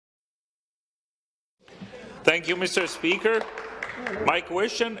Thank you, Mr. Speaker. My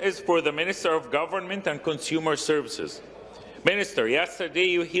question is for the Minister of Government and Consumer Services. Minister, yesterday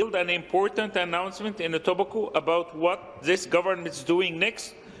you held an important announcement in Etobicoke about what this government is doing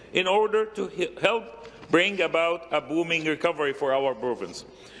next in order to help bring about a booming recovery for our province.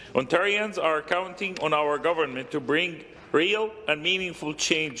 Ontarians are counting on our government to bring real and meaningful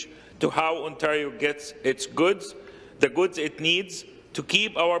change to how Ontario gets its goods, the goods it needs to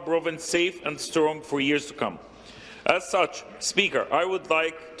keep our province safe and strong for years to come. As such, Speaker, I would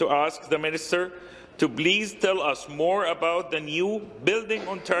like to ask the Minister to please tell us more about the new Building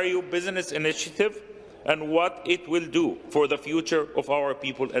Ontario Business Initiative and what it will do for the future of our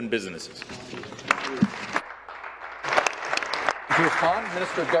people and businesses. To respond,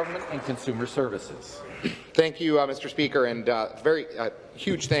 Minister of Government and Consumer Services. Thank you, Mr. Speaker, and very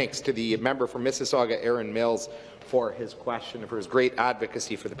huge thanks to the member from Mississauga, Aaron Mills, for his question and for his great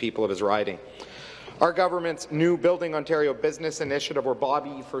advocacy for the people of his riding. Our government's new Building Ontario Business Initiative, or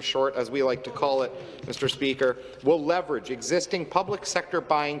Bobby for short, as we like to call it, Mr. Speaker, will leverage existing public sector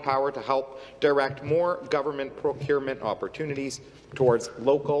buying power to help direct more government procurement opportunities towards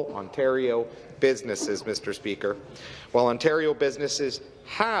local Ontario businesses, Mr. Speaker. While Ontario businesses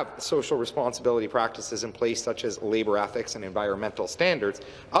have social responsibility practices in place such as labour ethics and environmental standards,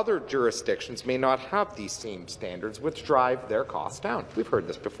 other jurisdictions may not have these same standards, which drive their costs down. We've heard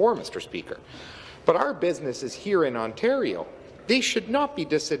this before, Mr. Speaker. But our businesses here in Ontario, they should not be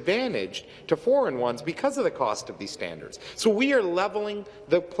disadvantaged to foreign ones because of the cost of these standards. So we are leveling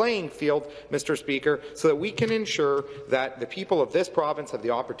the playing field, Mr. Speaker, so that we can ensure that the people of this province have the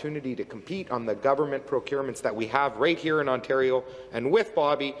opportunity to compete on the government procurements that we have right here in Ontario. And with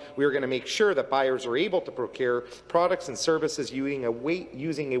Bobby, we are going to make sure that buyers are able to procure products and services using a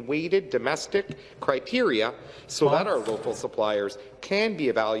weighted domestic criteria so that our local suppliers can be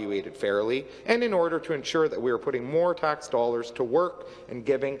evaluated fairly, and in order to ensure that we are putting more tax dollars to work and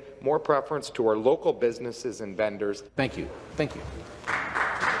giving more preference to our local businesses and vendors. Thank you. Thank you.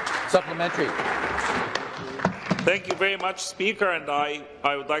 Supplementary. Thank you very much, Speaker, and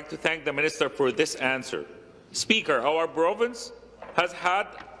I would like to thank the Minister for this answer. Speaker, our province has had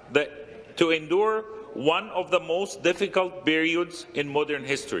to endure one of the most difficult periods in modern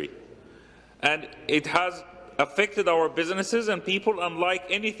history, and it has affected our businesses and people unlike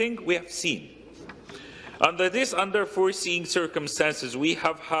anything we have seen. Under these unforeseen circumstances, we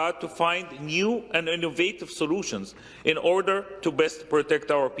have had to find new and innovative solutions in order to best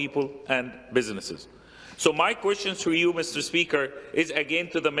protect our people and businesses. So my question to you, Mr. Speaker, is again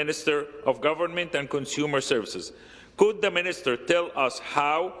to the Minister of Government and Consumer Services. Could the Minister tell us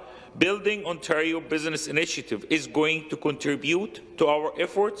how Building Ontario Business Initiative is going to contribute to our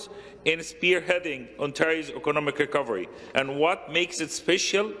efforts in spearheading Ontario's economic recovery, and what makes it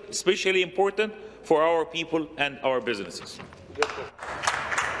especially important for our people and our businesses?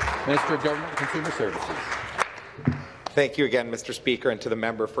 Minister of Government and Consumer Services. Thank you again, Mr. Speaker, and to the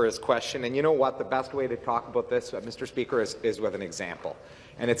member for his question. And you know what? The best way to talk about this, Mr. Speaker, is with an example.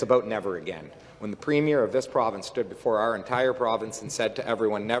 And it's about never again. When the Premier of this province stood before our entire province and said to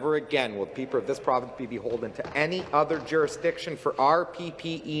everyone, never again will the people of this province be beholden to any other jurisdiction for our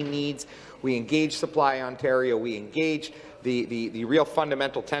PPE needs, we engaged Supply Ontario, we engaged the real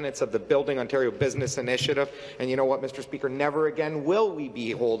fundamental tenets of the Building Ontario Business Initiative. And you know what, Mr. Speaker, never again will we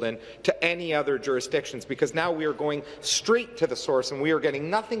be beholden to any other jurisdictions, because now we are going straight to the source and we are getting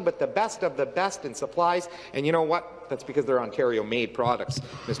nothing but the best of the best in supplies. And you know what? That's because they're Ontario-made products,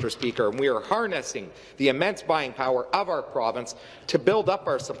 Mr. Speaker. And we are harnessing the immense buying power of our province to build up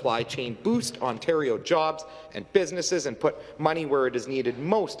our supply chain, boost Ontario jobs and businesses, and put money where it is needed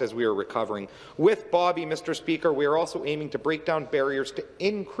most as we are recovering. With Bobby, Mr. Speaker, we are also aiming to break down barriers to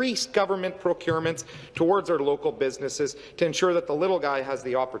increase government procurements towards our local businesses to ensure that the little guy has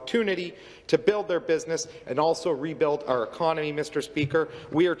the opportunity to build their business and also rebuild our economy, Mr. Speaker.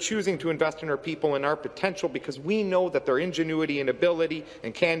 We are choosing to invest in our people and our potential because we know that their ingenuity and ability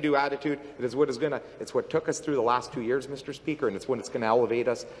and can-do attitude is what it's what took us through the last 2 years, Mr. Speaker, and it's what it's going to elevate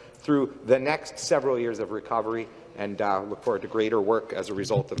us through the next several years of recovery, and look forward to greater work as a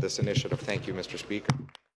result of this initiative. Thank you, Mr. Speaker.